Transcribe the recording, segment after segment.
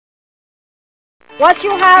What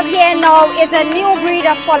you have here now is a new breed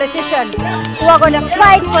of politicians who are going to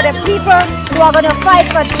fight for the people, who are going to fight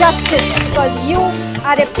for justice, because you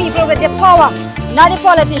are the people with the power, not the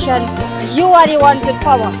politicians. You are the ones with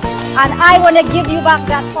power. And I want to give you back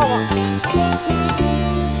that power.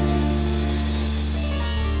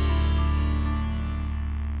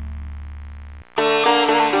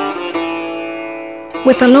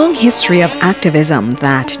 With a long history of activism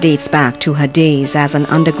that dates back to her days as an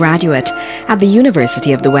undergraduate at the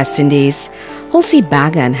University of the West Indies, Hulsie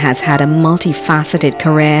Bhaggan has had a multifaceted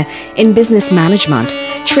career in business management,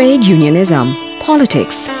 trade unionism,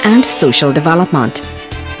 politics and social development.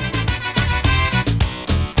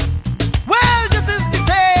 Well, this is the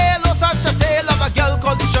tale, oh such a tale of a girl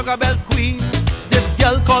called the Sugar Bell Queen. This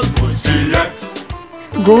girl called Hulsie, yes.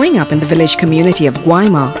 Growing up in the village community of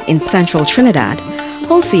Guayma in central Trinidad,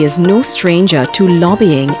 Hulsie is no stranger to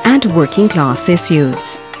lobbying and working class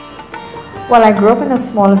issues. Well, I grew up in a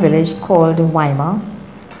small village called Naima.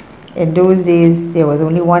 In those days, there was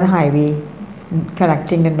only one highway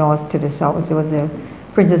connecting the north to the south. It was the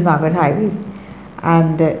Princess Margaret Highway.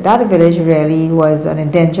 And that village really was an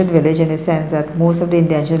indentured village in the sense that most of the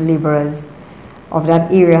indentured laborers of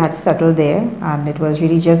that area had settled there, and it was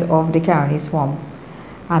really just off the Caroni Swamp.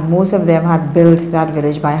 And most of them had built that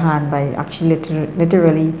village by hand, by actually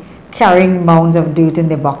literally carrying mounds of dirt in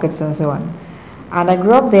their buckets and so on. And I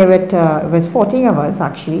grew up there with, it was 14 of us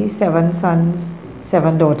actually, 7 sons,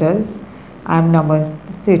 7 daughters. I'm number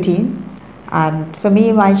 13. And for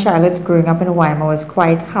me, my childhood growing up in Naima was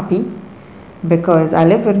quite happy because I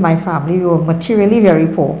lived with my family. We were materially very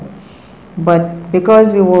poor. But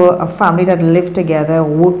because we were a family that lived together,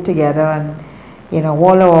 worked together, and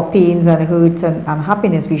all our pains and hurts and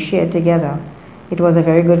happiness we shared together, it was a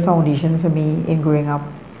very good foundation for me in growing up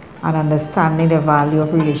and understanding the value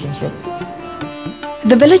of relationships.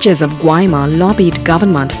 The villagers of Guayma lobbied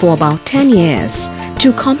government for about 10 years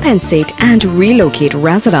to compensate and relocate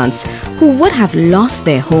residents who would have lost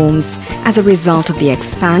their homes as a result of the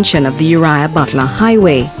expansion of the Uriah Butler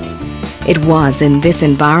Highway. It was in this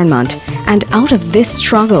environment and out of this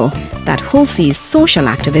struggle that Hulsie's social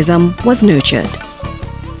activism was nurtured.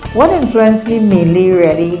 What influenced me mainly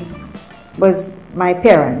really was my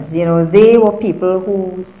parents. They were people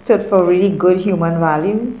who stood for really good human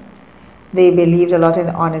values. They believed a lot in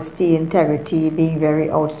honesty, integrity, being very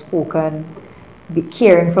outspoken,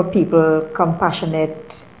 caring for people,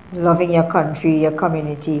 compassionate, loving your country, your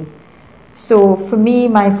community. So for me,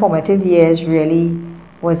 my formative years really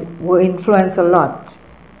were influenced a lot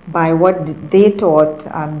by what they taught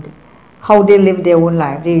and how they lived their own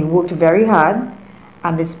life. They worked very hard,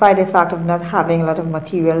 and despite the fact of not having a lot of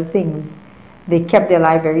material things, they kept their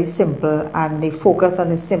life very simple and they focused on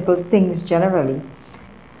the simple things generally.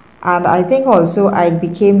 And I think also I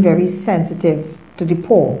became very sensitive to the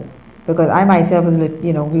poor because I myself was,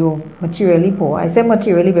 we were materially poor. I say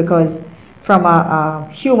materially because from a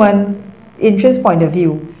human interest point of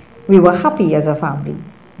view, we were happy as a family.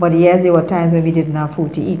 But yes, there were times when we didn't have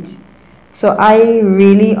food to eat. So I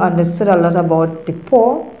really understood a lot about the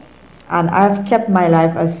poor, and I've kept my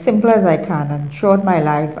life as simple as I can. And throughout my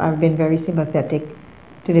life, I've been very sympathetic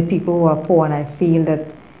to the people who are poor, and I feel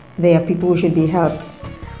that they are people who should be helped.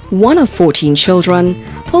 One of 14 children,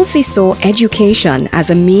 Hulsie saw education as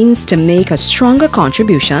a means to make a stronger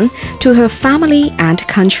contribution to her family and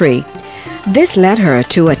country. This led her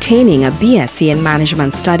to attaining a BSc in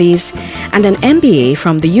Management Studies and an MBA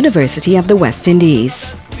from the University of the West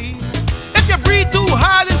Indies.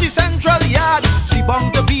 She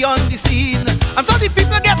bound to be on the scene, and so the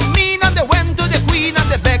people get mean, and they went to the queen and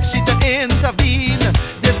they begged she to intervene.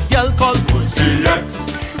 This girl called Hulsie,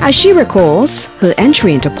 yes. As she recalls, her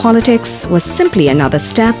entry into politics was simply another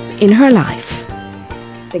step in her life.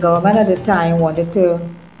 The government at the time wanted to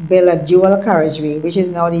build a dual carriageway, which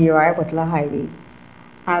is now the Uriah Butler Highway,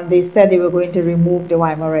 and they said they were going to remove the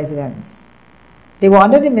Naima residents. They were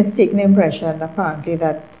under the mistaken impression, apparently,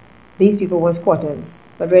 that these people were squatters,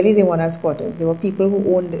 but really they weren't squatters. They were people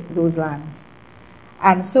who owned those lands.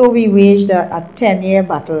 And so we waged a 10-year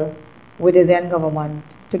battle with the then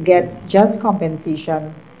government to get just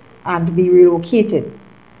compensation and to be relocated.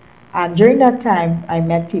 And during that time, I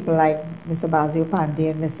met people like Mr. Bazio Pandey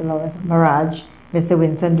and Mr. Lawrence Maraj, Mr.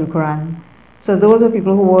 Winston Dukuran. So those were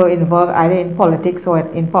people who were involved either in politics or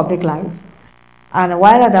in public life. And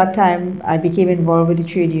while at that time, I became involved with the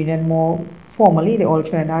trade union more formally, the All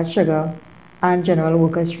Trinidad Sugar and General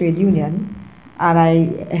Workers Trade Union, and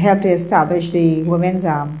I helped to establish the Women's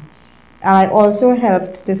Arm. And I also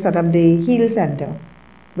helped to set up the HEAL Center,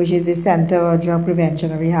 which is the Center of Drug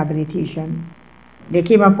Prevention and Rehabilitation. There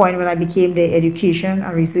came a point when I became the Education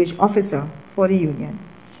and Research Officer for the union.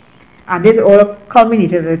 And this all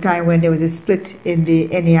culminated at a time when there was a split in the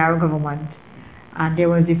NAR government and there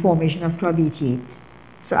was the formation of Club 88.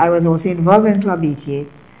 So I was also involved in Club 88.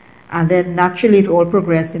 And then naturally it all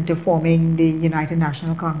progressed into forming the United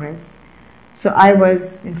National Congress. So I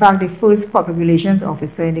was, in fact, the first public relations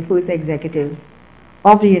officer and the first executive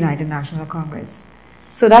of the United National Congress.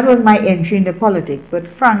 So that was my entry into politics. But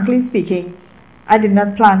frankly speaking, I did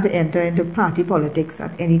not plan to enter into party politics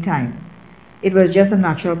at any time. It was just a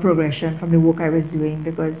natural progression from the work I was doing,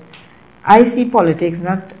 because I see politics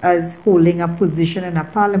not as holding a position in a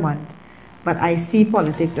parliament, but I see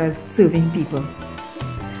politics as serving people.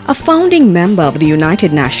 A founding member of the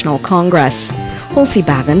United National Congress, Hulsie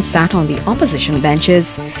Bhaggan sat on the opposition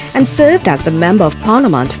benches and served as the Member of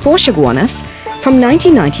Parliament for Chaguanas from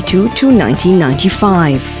 1992 to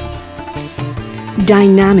 1995.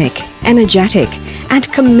 Dynamic, energetic,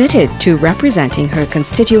 and committed to representing her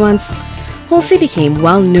constituents, Hulsie became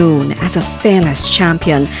well known as a fearless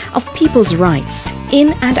champion of people's rights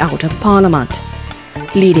in and out of Parliament,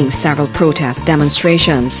 leading several protest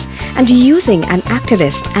demonstrations and using an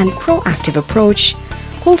activist and proactive approach.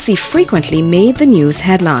 Hulsie frequently made the news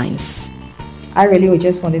headlines. I really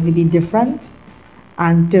just wanted to be different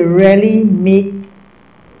and to really make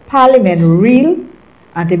Parliament real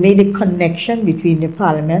and to make the connection between the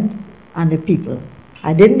Parliament and the people.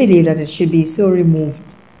 I didn't believe that it should be so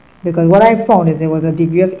removed, because what I found is there was a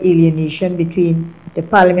degree of alienation between the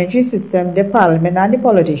parliamentary system, the Parliament and the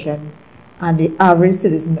politicians, and the average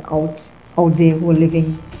citizen out there who are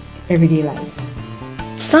living everyday life.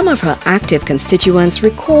 Some of her active constituents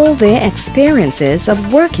recall their experiences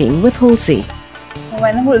of working with Hulsie.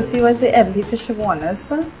 When Hulsie was the MD for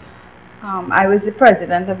Chaguanas, I was the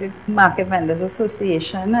president of the Market Vendors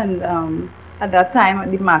Association, and at that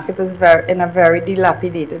time the market was in a very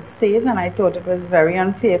dilapidated state, and I thought it was very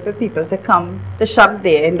unfair for people to come to shop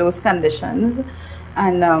there in those conditions.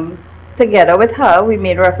 And together with her, we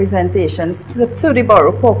made representations to the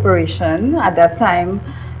Borough Corporation. At that time,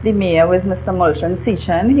 the mayor was Mr. Mulchan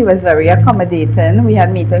Sechan. He was very accommodating. We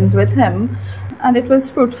had meetings with him, and it was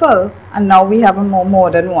fruitful. And now we have a more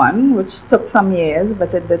than one, which took some years,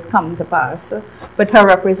 but it did come to pass with her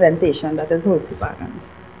representation, that is Hulsie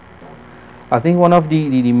Bhaggan's. I think one of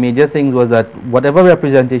the major things was that whatever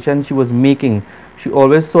representation she was making, she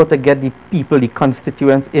always sought to get the people, the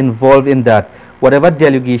constituents involved in that. Whatever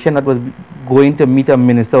delegation that was going to meet a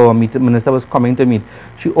minister or a minister was coming to meet,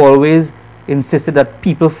 she always insisted that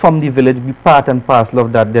people from the village be part and parcel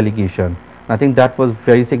of that delegation. And I think that was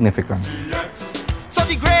very significant. So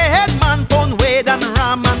the grey-haired man phone Wade and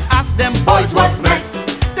Ram and asked them, boys, what's next?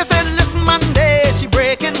 They said, listen, Monday, she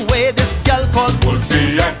breaking away, this girl called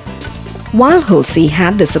Hulsie. While Hulsie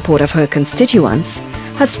had the support of her constituents,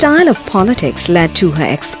 her style of politics led to her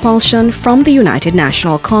expulsion from the United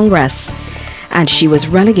National Congress, and she was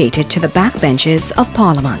relegated to the backbenches of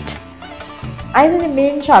Parliament. I think the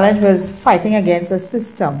main challenge was fighting against a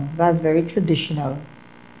system that's very traditional,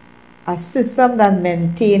 a system that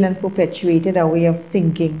maintained and perpetuated a way of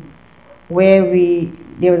thinking where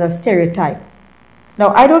there was a stereotype.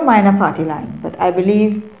 Now, I don't mind a party line, but I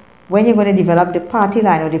believe when you're going to develop the party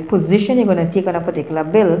line or the position you're going to take on a particular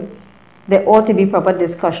bill, there ought to be proper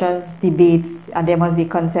discussions, debates, and there must be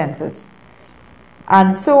consensus.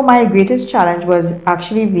 And so my greatest challenge was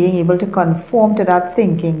actually being able to conform to that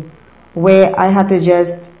thinking, where I had to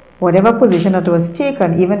just, whatever position that was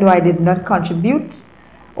taken, even though I did not contribute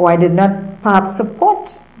or I did not perhaps support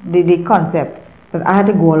the concept, but I had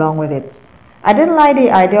to go along with it. I didn't like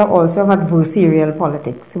the idea also of adversarial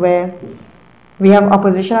politics, where we have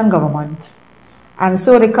opposition and government. And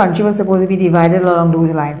so the country was supposed to be divided along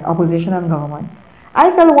those lines, opposition and government.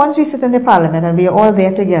 I felt once we sit in the parliament and we are all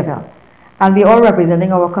there together, and we are all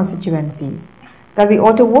representing our constituencies, that we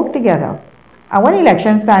ought to work together. And when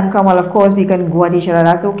elections time come, well, of course, we can go at each other.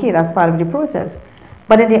 That's okay. That's part of the process.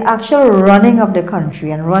 But in the actual running of the country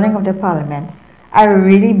and running of the parliament, I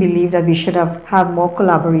really believe that we should have more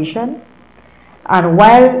collaboration. And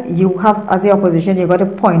while you have, as the opposition, you've got to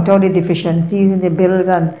point out the deficiencies in the bills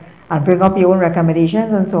and bring up your own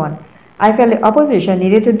recommendations and so on. I felt the opposition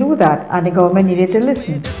needed to do that, and the government needed to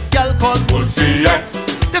listen. Girl called Hulsie, yes.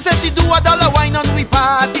 They said she do $1 wine on we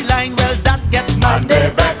party line. Well, that get Monday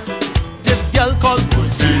vex. This girl called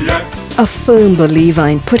Hulsie, yes. A firm believer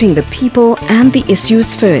in putting the people and the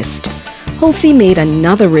issues first, Hulsie made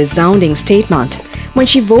another resounding statement when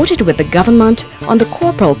she voted with the government on the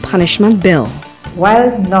Corporal Punishment Bill.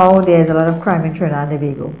 While now there's a lot of crime in Trinidad and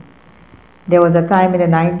Tobago, there was a time in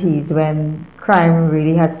the 90s when crime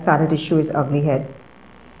really had started to show its ugly head.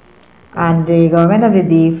 And the government of the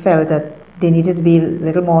day felt that they needed to be a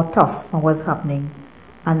little more tough on what's happening.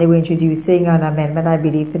 And they were introducing an amendment, I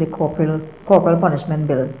believe, to the corporal punishment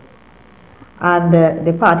bill. And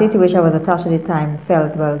the party to which I was attached at the time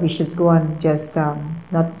felt, well, we should go and just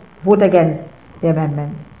not vote against the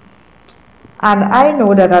amendment. And I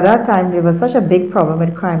know that at that time there was such a big problem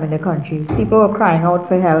with crime in the country. People were crying out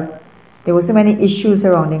for help. There were so many issues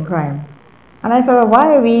surrounding crime. And I thought,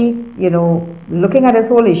 why are we, looking at this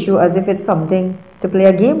whole issue as if it's something to play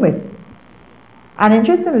a game with? And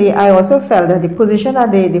interestingly, I also felt that the position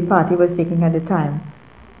that the party was taking at the time,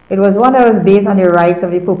 it was one that was based on the rights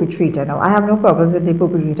of the perpetrator. Now, I have no problem with the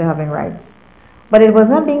perpetrator having rights, but it was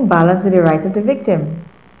not being balanced with the rights of the victim.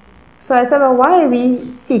 So I said, well, why are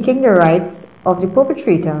we seeking the rights of the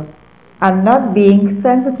perpetrator and not being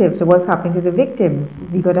sensitive to what's happening to the victims?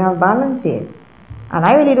 We got to have balance here. And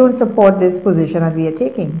I really don't support this position that we are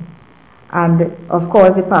taking. And of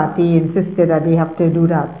course, the party insisted that they have to do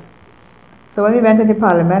that. So when we went into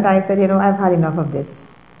Parliament, I said, I've had enough of this.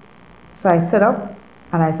 So I stood up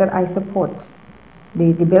and I said, I support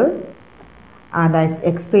the bill. And I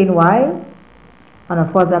explained why. And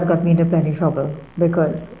of course, that got me into plenty of trouble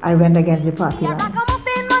because I went against the party line.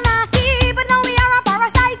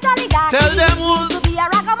 Tell them who's We are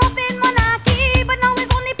ragamuffin monarchy, but now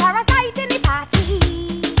it's only parasite in the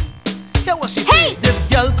party. Hear what she say. This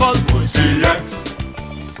girl called Hulsie, yes.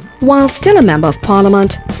 While still a member of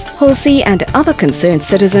Parliament, Hulsie and other concerned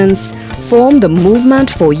citizens formed the Movement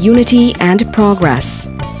for Unity and Progress.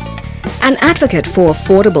 An advocate for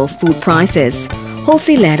affordable food prices,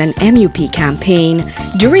 Hulsie led an MUP campaign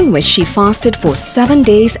during which she fasted for 7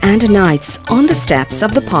 days and nights on the steps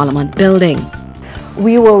of the Parliament building.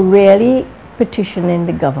 We were really petitioning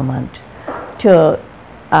the government to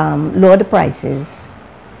lower the prices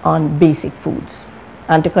on basic foods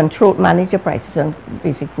and to manage the prices on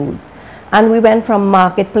basic foods. And we went from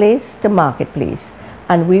marketplace to marketplace,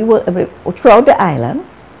 and we were throughout the island,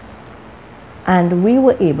 and we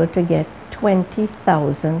were able to get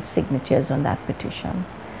 20,000 signatures on that petition.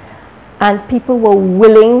 And people were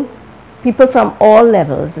willing, people from all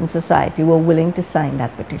levels in society were willing to sign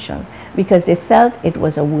that petition because they felt it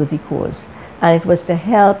was a worthy cause and it was to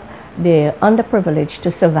help the underprivileged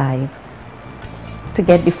to survive, to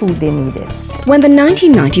get the food they needed. When the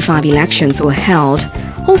 1995 elections were held,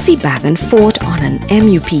 Hulsie Bhaggan fought on an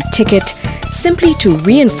MUP ticket simply to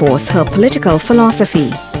reinforce her political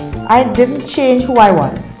philosophy. I didn't change who I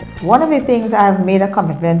was. One of the things I have made a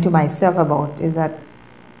commitment to myself about is that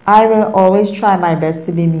I will always try my best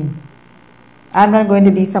to be me. I'm not going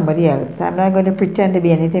to be somebody else. I'm not going to pretend to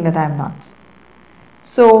be anything that I'm not.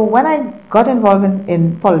 So when I got involved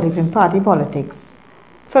in politics, in party politics,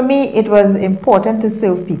 for me it was important to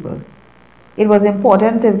serve people. It was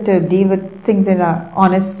important to deal with things in an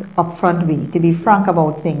honest, upfront way, to be frank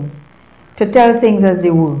about things, to tell things as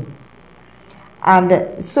they were.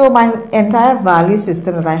 And so my entire value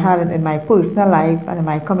system that I had in my personal life and in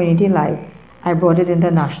my community life, I brought it into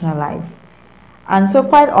national life. And so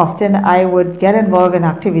quite often I would get involved in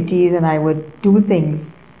activities and I would do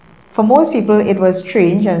things. For most people it was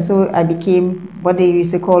strange, and so I became what they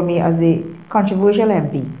used to call me as a controversial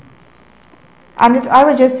MP. And I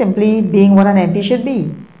was just simply being what an MP should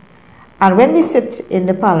be. And when we sit in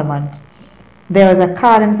the Parliament, there is a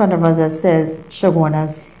card in front of us that says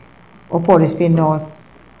Shogunas or Port of Spain North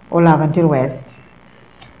or Laventille West.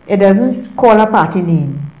 It doesn't call a party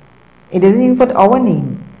name. It doesn't even put our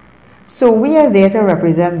name. So we are there to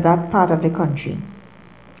represent that part of the country.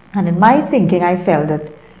 And in my thinking, I felt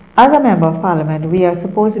that as a member of Parliament, we are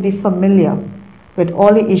supposed to be familiar with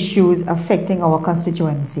all the issues affecting our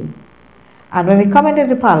constituency. And when we come into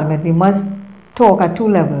the Parliament, we must talk at two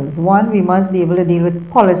levels. One, we must be able to deal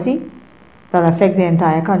with policy that affects the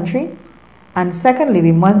entire country. And secondly,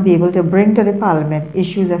 we must be able to bring to the Parliament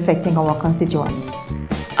issues affecting our constituents.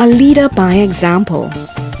 A leader by example,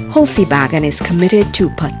 Hulsie Bhaggan is committed to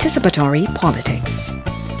participatory politics.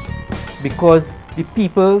 Because the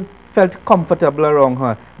people felt comfortable around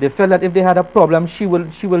her. They felt that if they had a problem, she will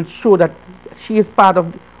show that she is part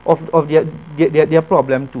of their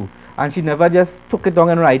problem too. And she never just took it down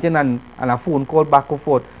and writing and a phone call back or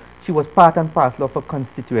forth. She was part and parcel of her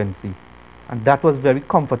constituency. And that was very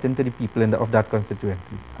comforting to the people of that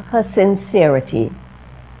constituency. Her sincerity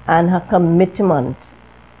and her commitment,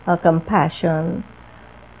 her compassion,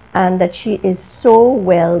 and that she is so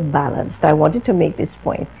well balanced. I wanted to make this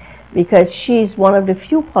point because she's one of the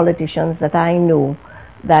few politicians that I know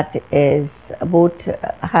that has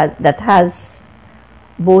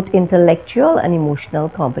both intellectual and emotional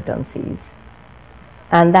competencies.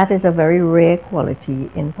 And that is a very rare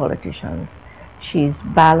quality in politicians. She's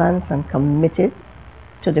balanced and committed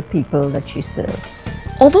to the people that she served.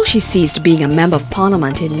 Although she ceased being a Member of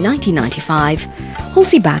Parliament in 1995,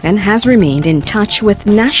 Hulsie Bhaggan has remained in touch with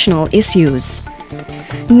national issues.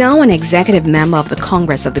 Now an executive member of the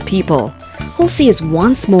Congress of the People, Hulsie is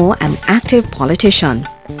once more an active politician.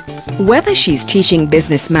 Whether she's teaching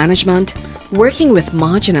business management, working with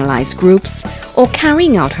marginalized groups, or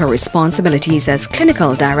carrying out her responsibilities as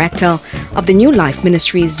clinical director of the New Life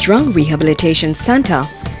Ministry's Drug Rehabilitation Center,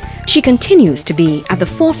 she continues to be at the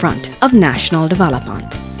forefront of national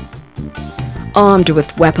development. Armed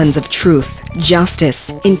with weapons of truth, justice,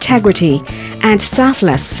 integrity, and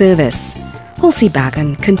selfless service, Hulsie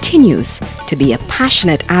Bhaggan continues to be a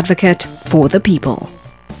passionate advocate for the people.